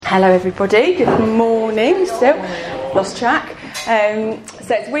Hello everybody, good morning still, lost track.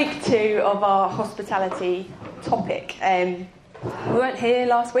 So it's week 2 of our hospitality topic. We weren't here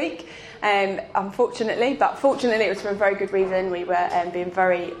last week, unfortunately, but fortunately it was for a very good reason. We were being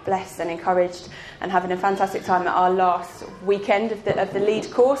very blessed and encouraged and having a fantastic time at our last weekend of the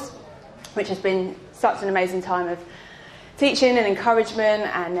lead course, which has been such an amazing time of teaching and encouragement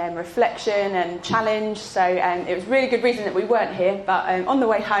and reflection and challenge. So it was really good reason that we weren't here, but on the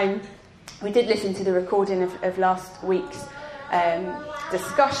way home we did listen to the recording of last week's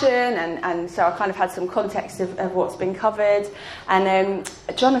discussion, and so I kind of had some context of what's been covered. And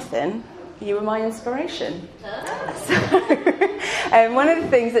Jonathan, you were my inspiration. So, one of the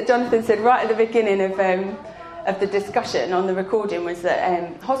things that Jonathan said right at the beginning of the discussion on the recording was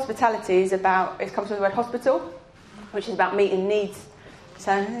that hospitality is about, it comes from the word hospital, which is about meeting needs.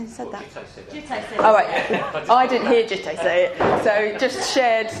 So, who said that? Jitte said it. Oh, right. I didn't hear Jitte say it. So, just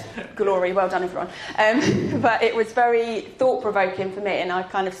shared glory. Well done, everyone. But it was very thought-provoking for me, and I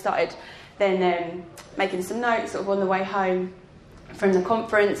kind of started then making some notes sort of on the way home from the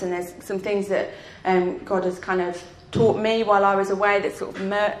conference, and there's some things that God has kind of taught me while I was away that sort of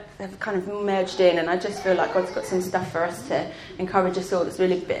have kind of merged in, and I just feel like God's got some stuff for us to encourage us all that's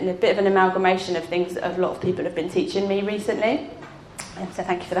really been a bit of an amalgamation of things that a lot of people have been teaching me recently, so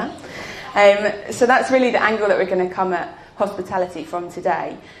thank you for that. So that's really the angle that we're going to come at hospitality from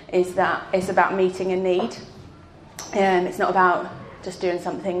today, is that it's about meeting a need. It's not about just doing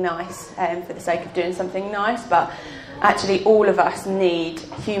something nice for the sake of doing something nice, but actually all of us need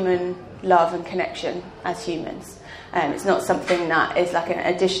human love and connection as humans. It's not something that is like an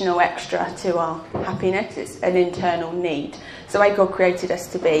additional extra to our happiness. It's an internal need. It's the way God created us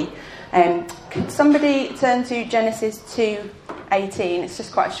to be. Could somebody turn to Genesis 2:18? It's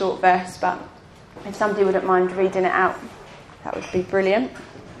just quite a short verse, but if somebody wouldn't mind reading it out, that would be brilliant.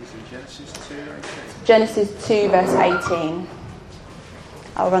 Is it Genesis 2:18? Genesis 2 verse 18.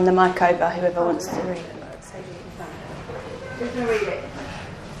 I'll run the mic over, whoever wants to read it. Who's going to read it?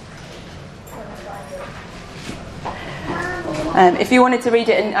 If you wanted to read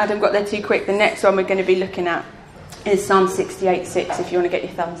it and Adam got there too quick, the next one we're going to be looking at is Psalm 68:6, if you want to get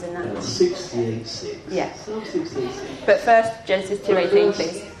your thumbs in that. 68:6. Yeah. Psalm 68:6. But first, Genesis 2:18,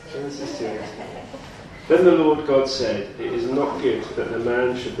 please. Genesis 2:18. Then the Lord God said, "It is not good that the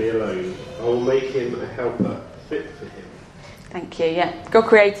man should be alone. I will make him a helper fit for him." Thank you, yeah. God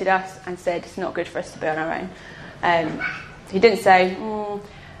created us and said it's not good for us to be on our own. He didn't say,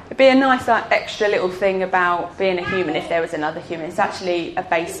 it'd be a nice extra little thing about being a human if there was another human. It's actually a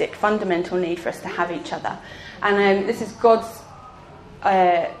basic, fundamental need for us to have each other. And this is God's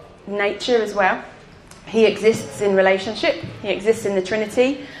nature as well. He exists in relationship. He exists in the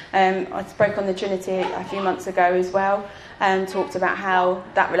Trinity. I spoke on the Trinity a few months ago as well, and talked about how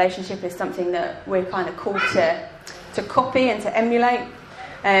that relationship is something that we're kind of called to copy and to emulate.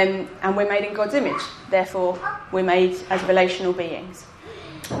 And we're made in God's image. Therefore, we're made as relational beings.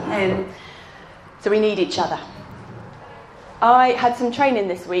 So we need each other. I had some training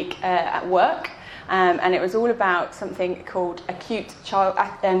this week at work, and it was all about something called acute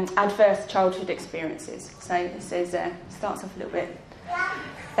adverse childhood experiences. So this is starts off a little bit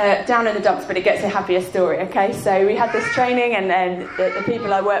down in the dumps, but it gets a happier story. Okay, so we had this training, and then the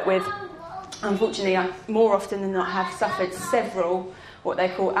people I work with, unfortunately, more often than not, have suffered several what they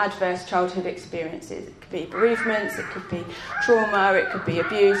call adverse childhood experiences. It could be bereavements, it could be trauma, it could be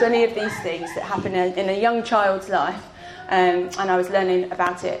abuse, any of these things that happen in a young child's life. And I was learning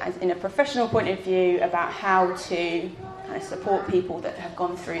about it in a professional point of view, about how to kind of support people that have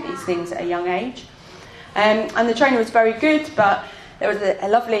gone through these things at a young age. And the training was very good, but there was a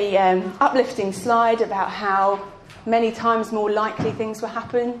lovely uplifting slide about how many times more likely things were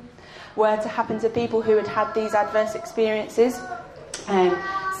to happen to people who had had these adverse experiences.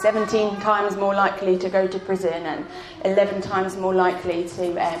 17 times more likely to go to prison, and 11 times more likely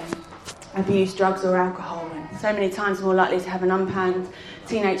to abuse drugs or alcohol, and so many times more likely to have an unplanned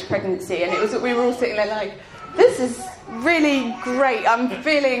teenage pregnancy. And we were all sitting there like, this is really great, I'm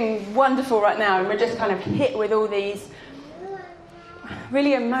feeling wonderful right now. And we're just kind of hit with all these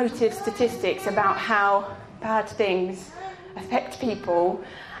really emotive statistics about how bad things affect people.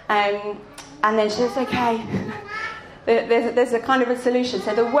 And then she says, okay, there's a kind of a solution.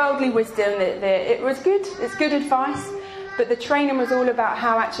 So the worldly wisdom, it was good, it's good advice, but the training was all about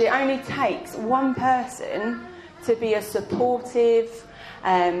how actually it only takes one person to be a supportive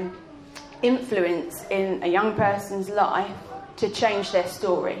influence in a young person's life to change their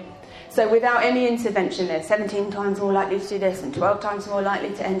story. So without any intervention, they're 17 times more likely to do this and 12 times more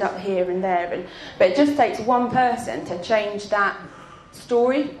likely to end up here and there. But it just takes one person to change that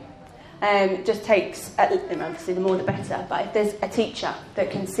story just takes, obviously the more the better, but if there's a teacher that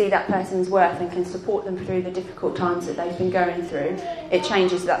can see that person's worth and can support them through the difficult times that they've been going through, it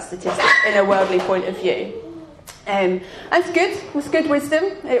changes that statistic in a worldly point of view. It's good. It was good wisdom.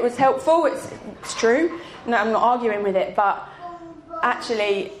 It was helpful. It's true. No, I'm not arguing with it, but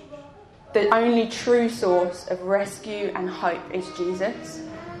actually the only true source of rescue and hope is Jesus.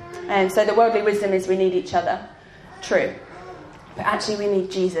 And so the worldly wisdom is we need each other. True. But actually we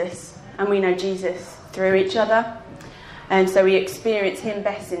need Jesus, and we know Jesus through each other. And so we experience him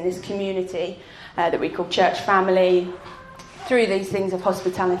best in this community that we call church family, through these things of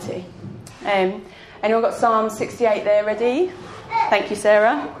hospitality. Anyone got Psalm 68 there ready? Thank you,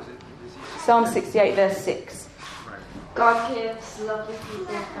 Sarah. Psalm 68, verse 6. God gives lovely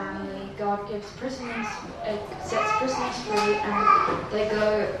people a family. God gives prisoners, sets prisoners free, and they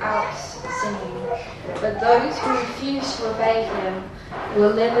go out singing. But those who refuse to obey him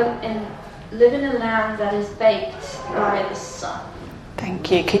will live in a land that is baked by the sun.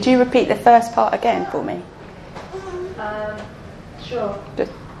 Thank you. Could you repeat the first part again for me? Sure.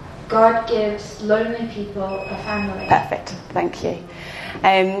 God gives lonely people a family. Perfect. Thank you.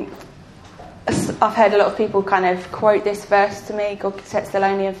 I've heard a lot of people kind of quote this verse to me. God sets the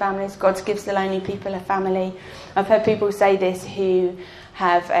lonely in families. God gives the lonely people a family. I've heard people say this who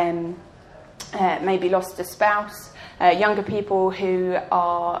have maybe lost a spouse. Younger people who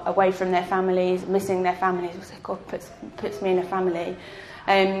are away from their families, missing their families. Will say, God puts me in a family.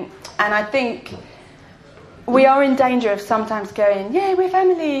 And I think we are in danger of sometimes going, yeah, we're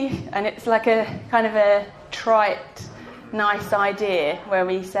family. And it's like a kind of a trite, nice idea where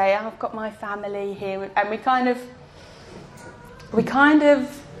we say, I've got my family here, and we kind of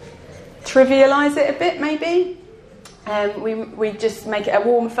trivialise it a bit, maybe. We just make it a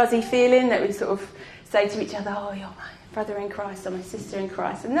warm, fuzzy feeling that we sort of say to each other, oh, you're my brother in Christ or my sister in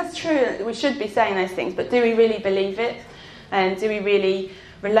Christ. And that's true, we should be saying those things, but do we really believe it? And do we really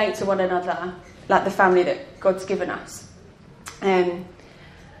relate to one another like the family that God's given us?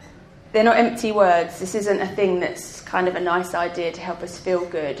 They're not empty words. This isn't a thing that's kind of a nice idea to help us feel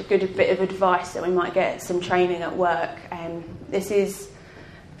good, a good bit of advice that we might get at some training at work. This is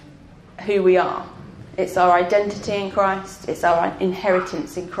who we are. It's our identity in Christ. It's our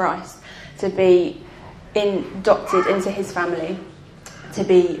inheritance in Christ. To be adopted into his family, to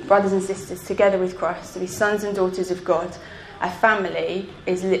be brothers and sisters together with Christ, to be sons and daughters of God. A family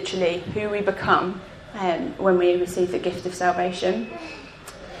is literally who we become when we receive the gift of salvation.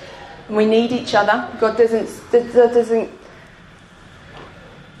 We need each other. God doesn't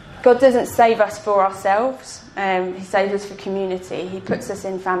save us for ourselves. He saves us for community. He puts us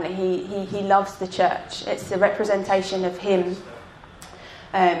in family. He loves the church. It's the representation of him.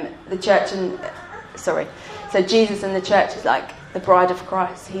 So Jesus and the church is like the bride of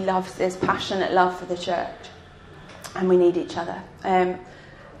Christ. He loves this passionate love for the church, and we need each other.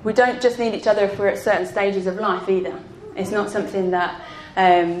 We don't just need each other if we're at certain stages of life either. It's not something that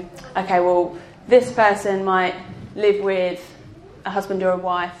this person might live with a husband or a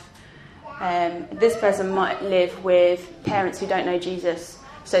wife. This person might live with parents who don't know Jesus,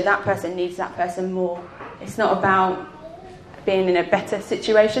 so that person needs that person more. It's not about being in a better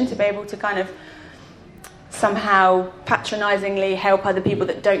situation to be able to kind of somehow patronisingly help other people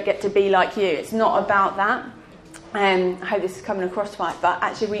that don't get to be like you. It's not about that. I hope this is coming across right, but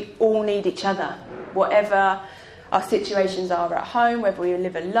actually we all need each other, whatever our situations are at home, whether we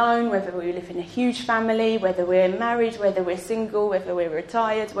live alone, whether we live in a huge family, whether we're married, whether we're single, whether we're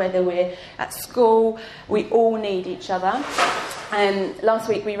retired, whether we're at school. We all need each other. Last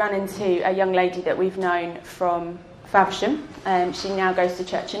week we ran into a young lady that we've known from Faversham. She now goes to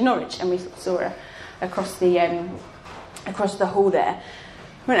church in Norwich, and we saw her across the hall there.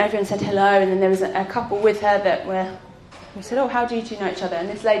 Went over and said hello, and then there was a couple with her that we said, oh, how do you two know each other? And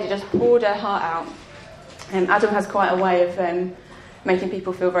this lady just poured her heart out. Adam has quite a way of making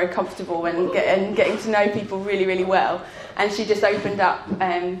people feel very comfortable and getting to know people really, really well. And she just opened up,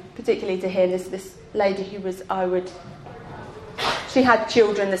 particularly to hear this lady who was, she had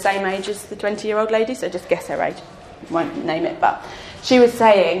children the same age as the 20-year-old lady, so just guess her age. Won't name it, but she was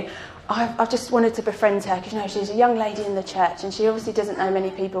saying, I just wanted to befriend her because, she's a young lady in the church and she obviously doesn't know many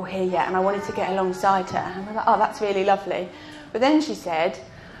people here yet, and I wanted to get alongside her. And I was like, oh, that's really lovely. But then she said,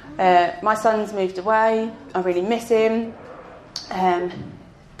 my son's moved away, I really miss him.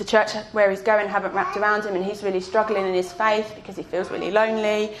 The church where he's going haven't wrapped around him, and he's really struggling in his faith because he feels really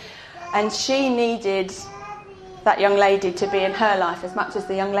lonely. And she needed that young lady to be in her life as much as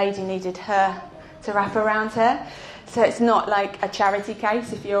the young lady needed her to wrap around her. So it's not like a charity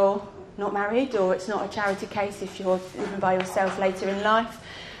case if you're not married, or it's not a charity case if you're living by yourself later in life.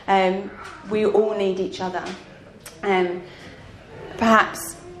 We all need each other.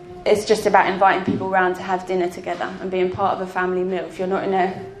 Perhaps it's just about inviting people around to have dinner together and being part of a family meal. If you're not in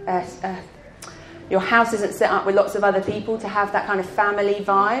your house isn't set up with lots of other people to have that kind of family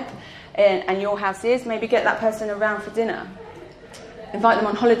vibe, and your house is, maybe get that person around for dinner. Invite them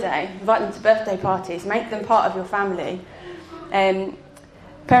on holiday, invite them to birthday parties, make them part of your family.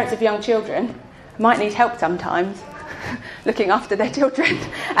 Parents of young children might need help sometimes looking after their children,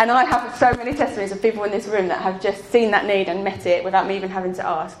 and I have so many testimonies of people in this room that have just seen that need and met it without me even having to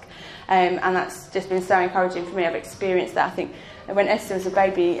ask, and that's just been so encouraging for me. I've experienced that. I think when Esther was a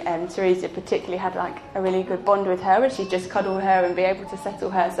baby, Teresa particularly had like a really good bond with her, and she'd just cuddle her and be able to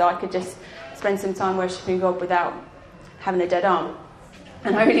settle her, so I could just spend some time worshipping God without having a dead arm.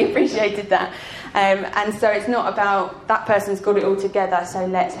 And I really appreciated that. And so it's not about that person's got it all together, so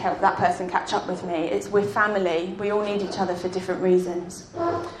let's help that person catch up with me. It's we're family. We all need each other for different reasons.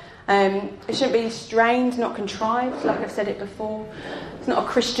 It shouldn't be strained, not contrived, like I've said it before. It's not a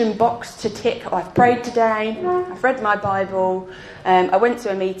Christian box to tick. Oh, I've prayed today, I've read my Bible, I went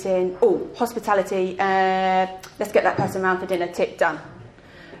to a meeting, hospitality, let's get that person round for dinner, tick, done.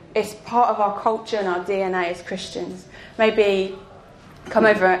 It's part of our culture and our DNA as Christians. Maybe come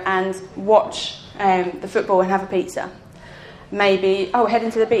over and watch the football and have a pizza. Maybe, we're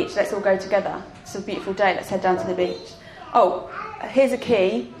heading to the beach, let's all go together. It's a beautiful day, let's head down to the beach. Here's a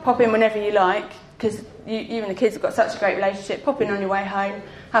key, pop in whenever you like, because you and the kids have got such a great relationship. Pop in on your way home,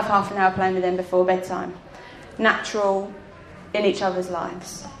 have half an hour playing with them before bedtime. Natural in each other's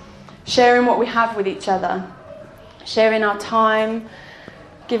lives. Sharing what we have with each other. Sharing our time,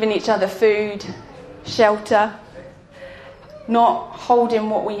 giving each other food, shelter. Not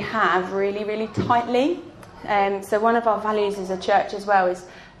holding what we have really, really tightly. So one of our values as a church as well is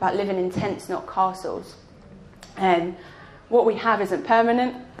about living in tents, not castles. What we have isn't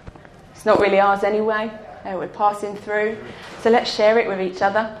permanent. It's not really ours anyway. We're passing through. So let's share it with each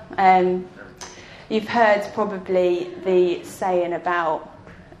other. You've heard probably the saying about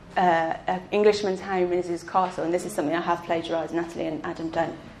an Englishman's home is his castle, and this is something I have plagiarised. Natalie and Adam,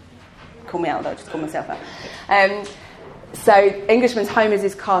 don't call me out, I'll just call myself out. So Englishman's home is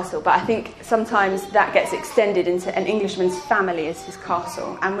his castle, but I think sometimes that gets extended into an Englishman's family is his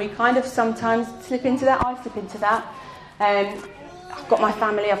castle, and we kind of sometimes slip into that. I slip into that. I've got my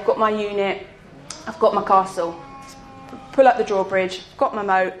family, I've got my unit, I've got my castle. Pull up the drawbridge, I've got my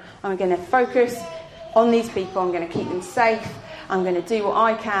moat. I'm going to focus on these people. I'm going to keep them safe. I'm going to do what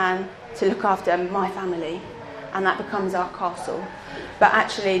I can to look after my family, and that becomes our castle. But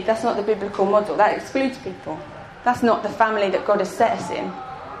actually, that's not the biblical model. That excludes people. That's not the family that God has set us in.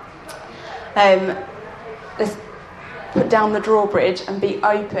 Let's put down the drawbridge and be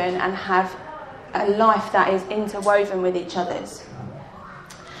open and have a life that is interwoven with each other's.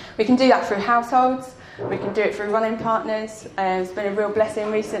 We can do that through households. We can do it through running partners. It's been a real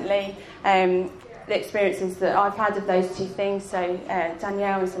blessing recently. The experiences that I've had of those two things. So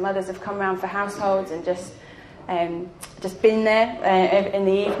Danielle and some others have come around for households and just been there in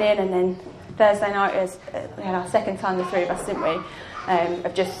the evening, and then Thursday night we had our second time, the three of us, didn't we?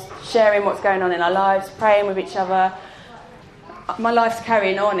 Of just sharing what's going on in our lives, praying with each other. My life's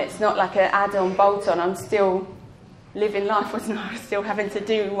carrying on. It's not like an add-on, bolt-on. I'm still living life, wasn't I? I'm still having to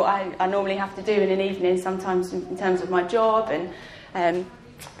do what I normally have to do in an evening, sometimes in terms of my job, and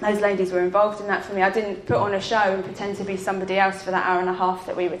those ladies were involved in that for me. I didn't put on a show and pretend to be somebody else for that hour and a half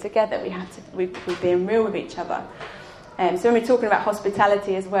that we were together. We're being real with each other. So when we're talking about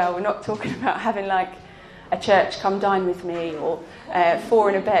hospitality as well, we're not talking about having like a church come dine with me or four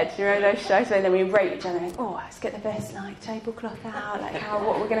in a bed. You know those shows where then we rate each other and let's get the best tablecloth out,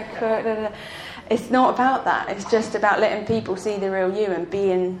 what we're going to cook. Da, da, da. It's not about that. It's just about letting people see the real you and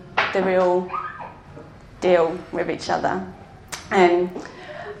being the real deal with each other.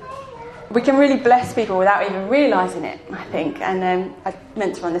 We can really bless people without even realising it, I think. And I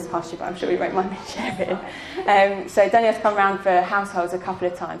meant to run this past you, but I'm sure we won't mind me sharing. So Danielle's come round for households a couple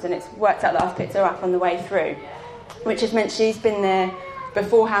of times, and it's worked out that I've picked her up on the way through, which has meant she's been there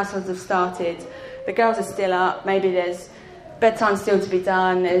before households have started. The girls are still up. Maybe there's bedtime still to be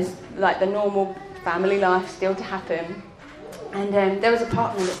done. There's the normal family life still to happen. And there was a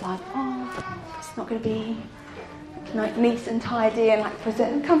part of me that's like, it's not going to be nice and tidy and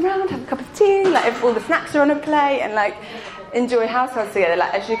present, come round, have a cup of tea, if all the snacks are on a plate, and enjoy households together.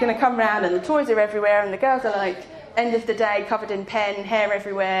 As you're going to come round and the toys are everywhere and the girls are end of the day covered in pen, hair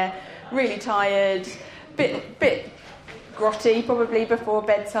everywhere, really tired, bit grotty, probably before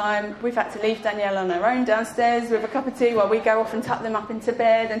bedtime. We've had to leave Danielle on her own downstairs with a cup of tea while we go off and tuck them up into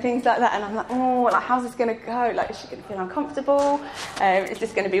bed and things like that. And I'm like, oh, like, how's this going to go? Like, is she going to feel uncomfortable? Is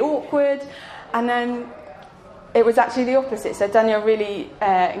this going to be awkward? And then it was actually the opposite. So Danielle really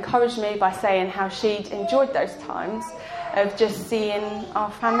encouraged me by saying how she'd enjoyed those times of just seeing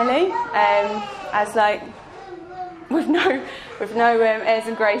our family as like with no airs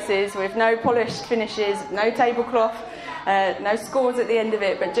and graces, with no polished finishes, no tablecloth, no scores at the end of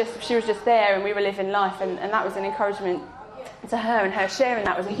it, but just she was just there and we were living life, and that was an encouragement to her, and her sharing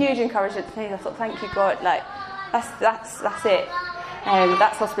that was a huge encouragement to me. I thought, thank you, God, like that's it.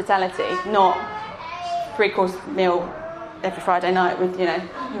 That's hospitality, not 3-course meal every Friday night with, you know,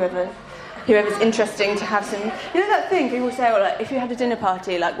 whoever's interesting to have some. You know that thing people say, well, like, if you had a dinner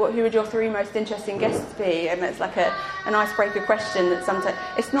party, like, who would your 3 most interesting guests be? And it's like an icebreaker question that sometimes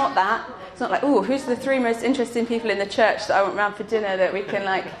it's not that. It's not like, oh, who's the 3 most interesting people in the church that I want round for dinner that we can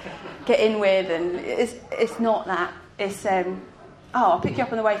like get in with? And it's not that. It's I'll pick you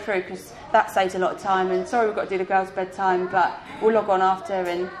up on the way through because that saves a lot of time. And sorry, we've got to do the girls' bedtime, but we'll log on after.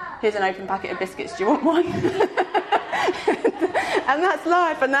 And here's an open packet of biscuits. Do you want one? And that's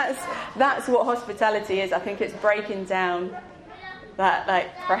life, and that's what hospitality is. I think it's breaking down that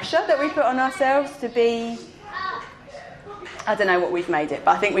like pressure that we put on ourselves to be. I don't know what we've made it,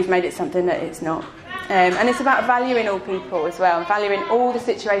 but I think we've made it something that it's not. And it's about valuing all people as well, and valuing all the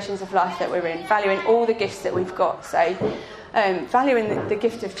situations of life that we're in, valuing all the gifts that we've got. So valuing the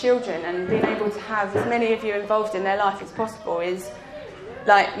gift of children and being able to have as many of you involved in their life as possible is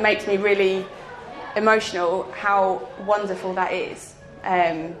like makes me really emotional how wonderful that is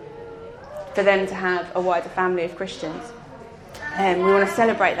for them to have a wider family of Christians. We want to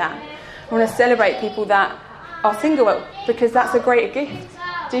celebrate that. We want to celebrate people that are single because that's a greater gift.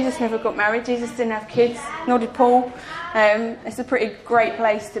 Jesus never got married. Jesus didn't have kids, nor did Paul. It's a pretty great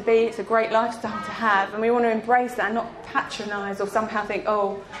place to be. It's a great lifestyle to have, and we want to embrace that and not patronise or somehow think,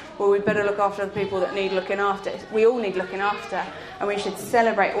 oh, well, we'd better look after the people that need looking after. We all need looking after, and we should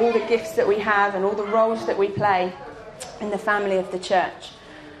celebrate all the gifts that we have and all the roles that we play in the family of the church.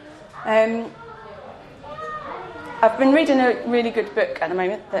 I've been reading a really good book at the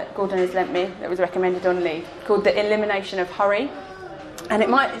moment that Gordon has lent me that was recommended on leave called The Elimination of Hurry. And it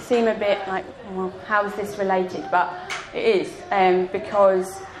might seem a bit like, well, how is this related? But it is,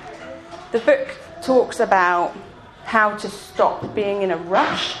 because the book talks about how to stop being in a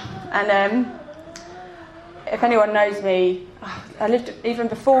rush. And if anyone knows me, I lived even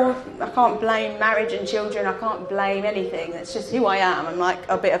before, I can't blame marriage and children, I can't blame anything. It's just who I am. I'm like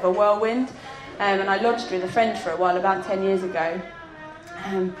a bit of a whirlwind. And I lodged with a friend for a while, about 10 years ago.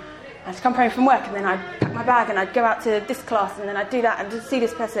 I'd come home from work and then I'd pack my bag and I'd go out to this class and then I'd do that and just see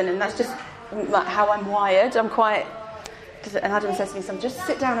this person, and that's just like how I'm wired. I'm quite... And Adam says to me, just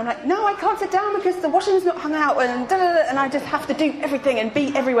sit down. I'm like, no, I can't sit down because the washing's not hung out and da-da-da, and I just have to do everything and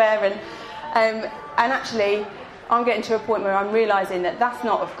be everywhere. And actually, I'm getting to a point where I'm realising that that's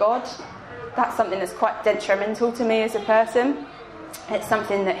not of God. That's something that's quite detrimental to me as a person. It's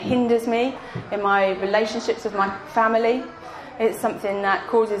something that hinders me in my relationships with my family. It's something that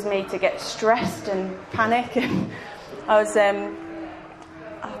causes me to get stressed and panic. And I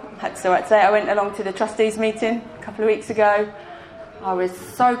went along to the trustees meeting a couple of weeks ago. I was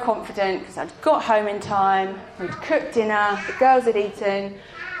so confident because I'd got home in time, we'd cooked dinner, the girls had eaten,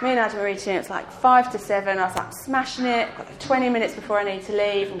 me and Adam were eating, it was like 5 to 7, I was like smashing it, I've got like 20 minutes before I need to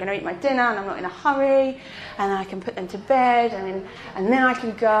leave, I'm going to eat my dinner and I'm not in a hurry, and I can put them to bed, and then I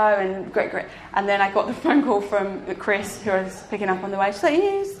can go, and great. And then I got the phone call from Chris, who I was picking up on the way. She's like,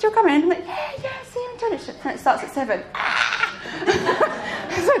 you still coming? I'm like, yeah, see you in 20 minutes. It starts at 7.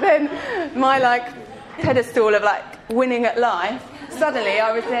 So then my like pedestal of like winning at life, suddenly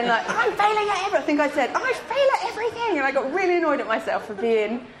I was then like, I'm failing at everything. I think I said, I fail at everything. And I got really annoyed at myself for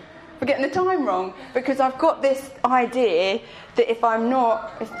getting the time wrong, because I've got this idea that if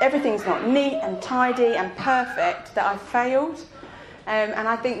everything's not neat and tidy and perfect, that I've failed. And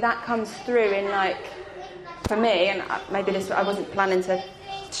I think that comes through in like, for me, and maybe I wasn't planning to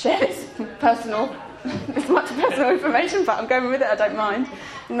share this much personal information, but I'm going with it, I don't mind.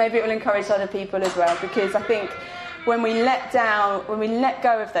 And maybe it will encourage other people as well, because I think when we let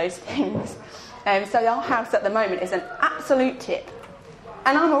go of those things, so our house at the moment is an absolute tip.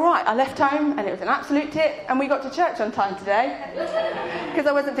 And I'm all right. I left home and it was an absolute tip, and we got to church on time today. Because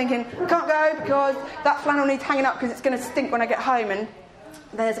I wasn't thinking, can't go because that flannel needs hanging up because it's going to stink when I get home, and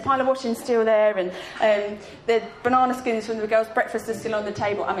there's a pile of washing still there, and the banana skins from the girls' breakfast are still on the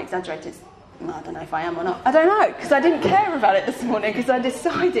table. I'm exaggerating. I don't know if I am or not. I don't know, because I didn't care about it this morning, because I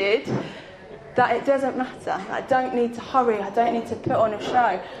decided that it doesn't matter. I don't need to hurry. I don't need to put on a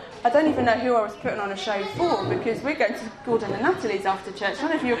show. I don't even know who I was putting on a show for, because we're going to Gordon and Natalie's after church. I don't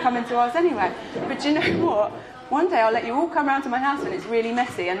know if you were coming to ours anyway. But do you know what? One day I'll let you all come round to my house when it's really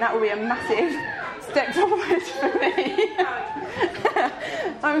messy, and that will be a massive step forward for me.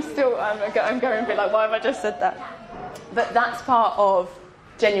 I'm going a bit like, why have I just said that? But that's part of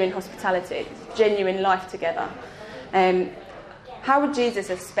genuine hospitality, genuine life together. How would Jesus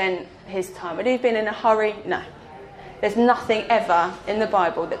have spent his time? Would he have been in a hurry? No. There's nothing ever in the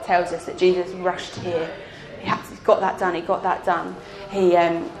Bible that tells us that Jesus rushed here. He got that done, he got that done. He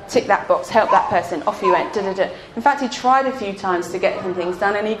ticked that box, helped that person, off he went. In fact, he tried a few times to get some things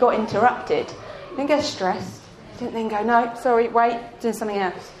done and he got interrupted. He didn't get stressed. He didn't then go, no, sorry, wait, doing something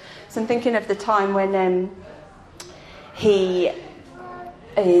else. So I'm thinking of the time when he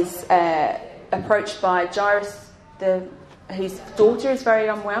is approached by Jairus, whose daughter is very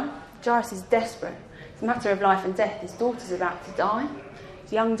unwell. Jairus is desperate. It's a matter of life and death. His daughter's about to die,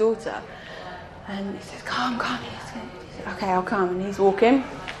 his young daughter. And he says, come. He says, okay, I'll come. And he's walking.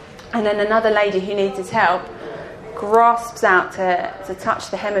 And then another lady who needs his help grasps out to touch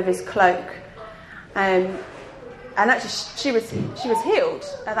the hem of his cloak. And actually, she was healed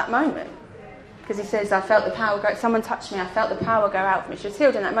at that moment. Because he says, I felt the power go, someone touched me, I felt the power go out from me. She was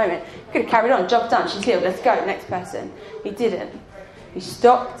healed in that moment. He could have carried on, job done, she's healed, let's go, next person. He didn't. He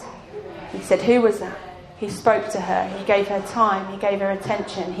stopped. He said, who was that? He spoke to her. He gave her time. He gave her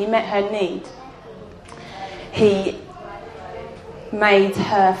attention. He met her need. He made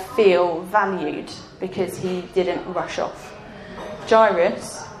her feel valued because he didn't rush off.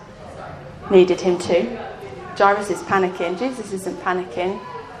 Jairus needed him too. Jairus is panicking. Jesus isn't panicking.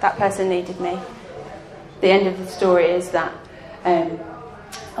 That person needed me. The end of the story is that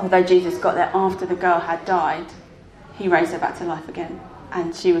although Jesus got there after the girl had died, he raised her back to life again,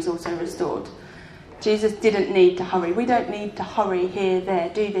 and she was also restored. Jesus didn't need to hurry. We don't need to hurry here, there,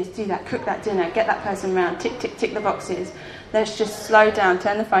 do this, do that, cook that dinner, get that person round, tick, tick, tick the boxes. Let's just slow down,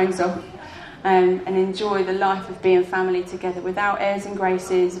 turn the phones off, and enjoy the life of being family together without airs and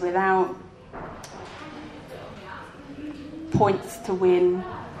graces, without points to win,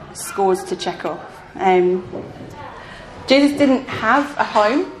 scores to check off. Jesus didn't have a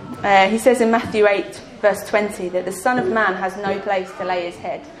home. He says in Matthew 8 verse 20 that the Son of Man has no place to lay his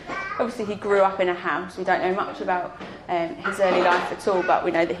head. Obviously he grew up in a house. We don't know much about his early life at all, but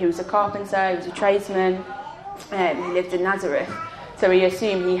we know that he was a carpenter, he was a tradesman, he lived in Nazareth, so we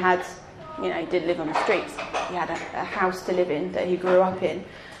assume he had, he did live on the streets. He had a house to live in that he grew up in.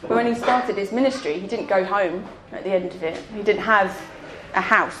 But when he started his ministry, he didn't go home at the end of it. He didn't have a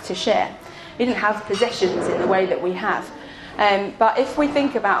house to share. He didn't have possessions in the way that we have. But if we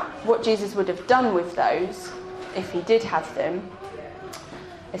think about what Jesus would have done with those, if he did have them,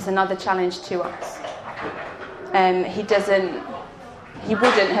 it's another challenge to us. He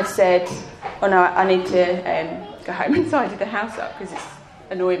wouldn't have said, oh no, I need to go home and tidy the house up because it's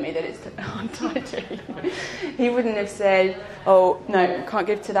annoying me that it's untidy. He wouldn't have said, oh no, can't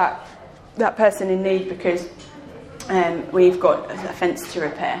give to that person in need because we've got a fence to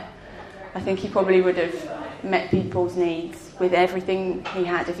repair. I think he probably would have met people's needs with everything he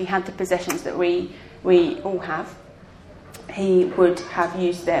had. If he had the possessions that we all have, he would have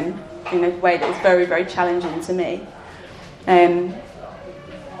used them in a way that was very, very challenging to me.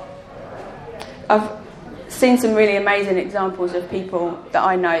 I've seen some really amazing examples of people that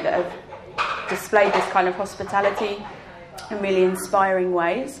I know that have displayed this kind of hospitality in really inspiring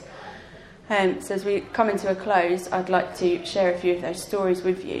ways. So as we come into a close, I'd like to share a few of those stories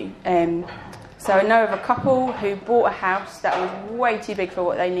with you. So I know of a couple who bought a house that was way too big for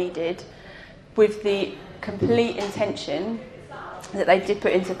what they needed, with the complete intention that they did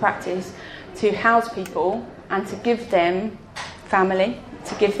put into practice to house people and to give them family,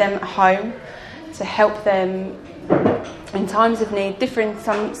 to give them a home, to help them in times of need.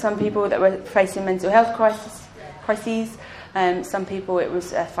 Some people that were facing mental health crises. Some people it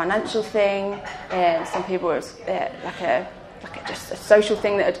was a financial thing. Some people it was just a social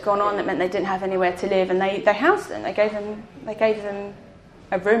thing that had gone on that meant they didn't have anywhere to live, and they housed them. They gave them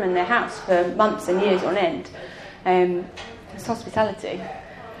a room in their house for months and years on end. It's hospitality.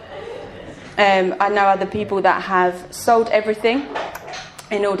 I know other people that have sold everything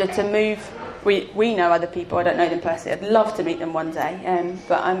in order to move. We know other people. I don't know them personally. I'd love to meet them one day.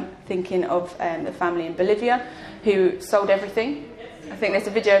 But I'm thinking of the family in Bolivia who sold everything. I think there's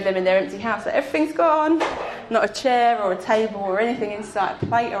a video of them in their empty house. Like, everything's gone. Not a chair or a table or anything inside, a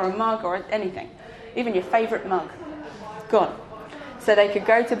plate or a mug or anything. Even your favourite mug. Gone. So they could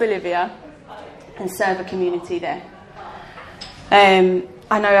go to Bolivia and serve a community there.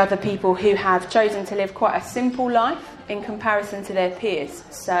 I know other people who have chosen to live quite a simple life in comparison to their peers.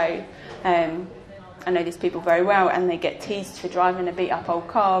 So I know these people very well, and they get teased for driving a beat-up old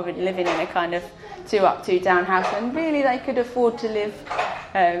car and living in a kind of 2-up, 2-down house, and really they could afford to live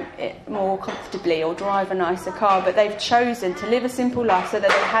more comfortably or drive a nicer car, but they've chosen to live a simple life so that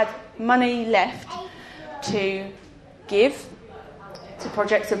they had money left to give to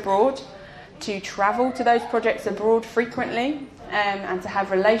projects abroad, to travel to those projects abroad frequently, and to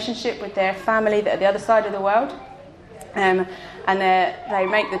have relationship with their family that are the other side of the world. And they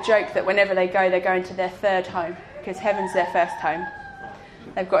make the joke that whenever they go, they're going to their third home, because heaven's their first home.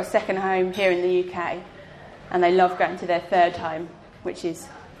 They've got a second home here in the UK, and they love going to their third home, which is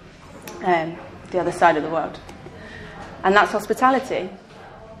the other side of the world. And that's hospitality.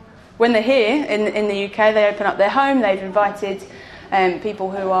 When they're here in the UK, they open up their home. They've invited people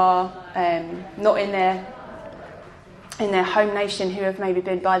who are not in their home nation, who have maybe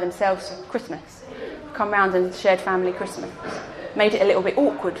been by themselves for Christmas, come round and shared family Christmas. Made it a little bit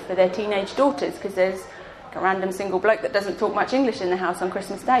awkward for their teenage daughters, because there's a random single bloke that doesn't talk much English in the house on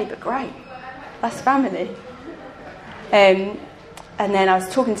Christmas Day, but great, that's family. And then I was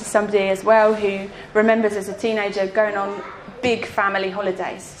talking to somebody as well who remembers as a teenager going on big family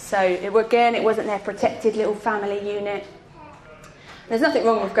holidays. So it wasn't their protected little family unit. There's nothing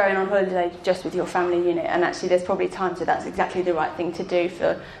wrong with going on holiday just with your family unit, and actually there's probably times where that's exactly the right thing to do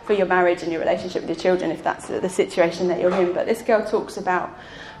for your marriage and your relationship with your children, if that's the situation that you're in. But this girl talks about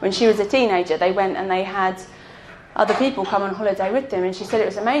when she was a teenager, they went and they had other people come on holiday with them, and she said it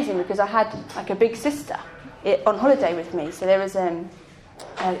was amazing because I had like a big sister on holiday with me. So there was a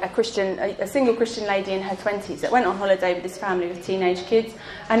single Christian lady in her 20s that went on holiday with this family with teenage kids,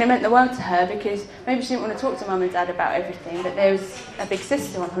 and it meant the world to her because maybe she didn't want to talk to mum and dad about everything, but there was a big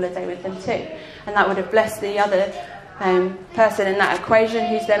sister on holiday with them too, and that would have blessed the other person in that equation,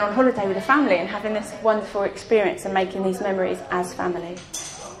 who's then on holiday with a family and having this wonderful experience and making these memories as family.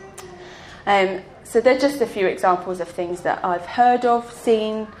 So they're just a few examples of things that I've heard of,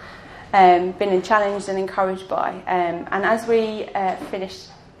 seen, been challenged and encouraged by. And as we finish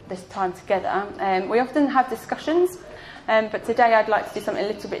this time together, we often have discussions, but today I'd like to do something a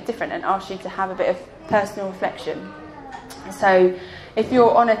little bit different and ask you to have a bit of personal reflection. So if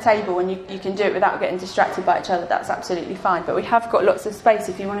you're on a table and you can do it without getting distracted by each other, that's absolutely fine. But we have got lots of space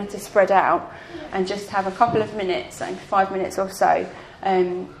if you wanted to spread out and just have a couple of minutes, like 5 minutes or so,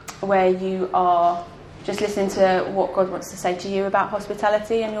 where you are just listening to what God wants to say to you about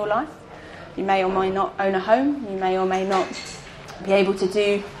hospitality in your life. You may or may not own a home. You may or may not be able to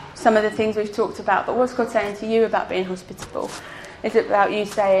do some of the things we've talked about. But what's God saying to you about being hospitable? Is it about you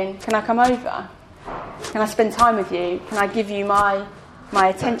saying, can I come over? Can I spend time with you? Can I give you my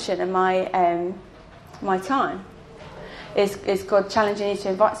attention and my time? Is God challenging you to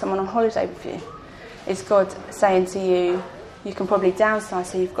invite someone on holiday with you? Is God saying to you, you can probably downsize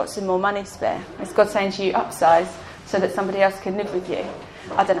so you've got some more money spare? Is God saying to you, upsize so that somebody else can live with you?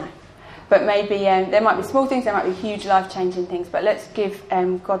 I don't know. But maybe there might be small things, there might be huge life-changing things, but let's give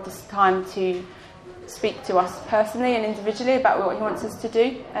God this time to speak to us personally and individually about what he wants us to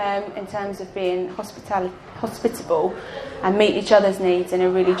do in terms of being hospitable and meet each other's needs in a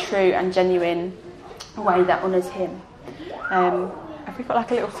really true and genuine way that honours him. Have we got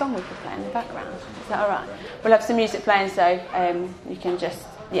like a little song we could play in the background? Is that all right? We'll have some music playing, so you can just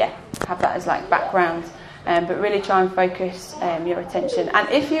have that as like background. But really try and focus your attention. And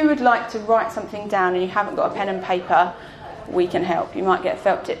if you would like to write something down and you haven't got a pen and paper, we can help. You might get a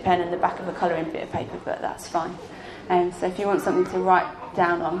felt tip pen in the back of a colouring bit of paper, but that's fine. So if you want something to write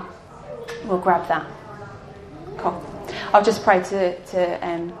down on, we'll grab that. Cool. I'll just pray to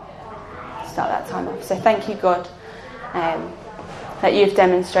start that time off. So thank you, God, that you've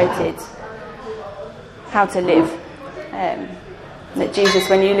demonstrated how to live. That Jesus,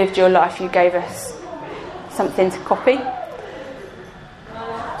 when you lived your life, you gave us something to copy.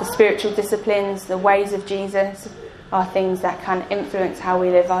 The spiritual disciplines, the ways of Jesus are things that can influence how we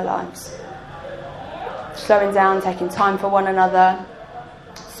live our lives. Slowing down, taking time for one another,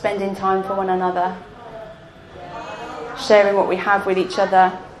 spending time for one another, sharing what we have with each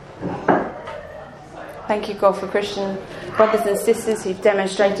other. Thank you, God, for Christian brothers and sisters who've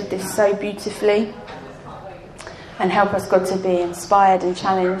demonstrated this so beautifully. And help us, God, to be inspired and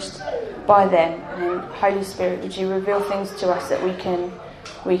challenged by them. And Holy Spirit, would you reveal things to us that we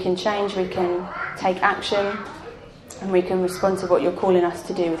can change, we can take action, and we can respond to what you're calling us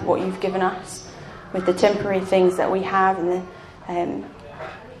to do with what you've given us, with the temporary things that we have, and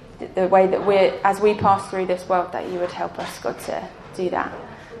the way that as we pass through this world, that you would help us, God, to do that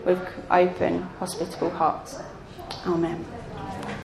with open, hospitable hearts. Amen.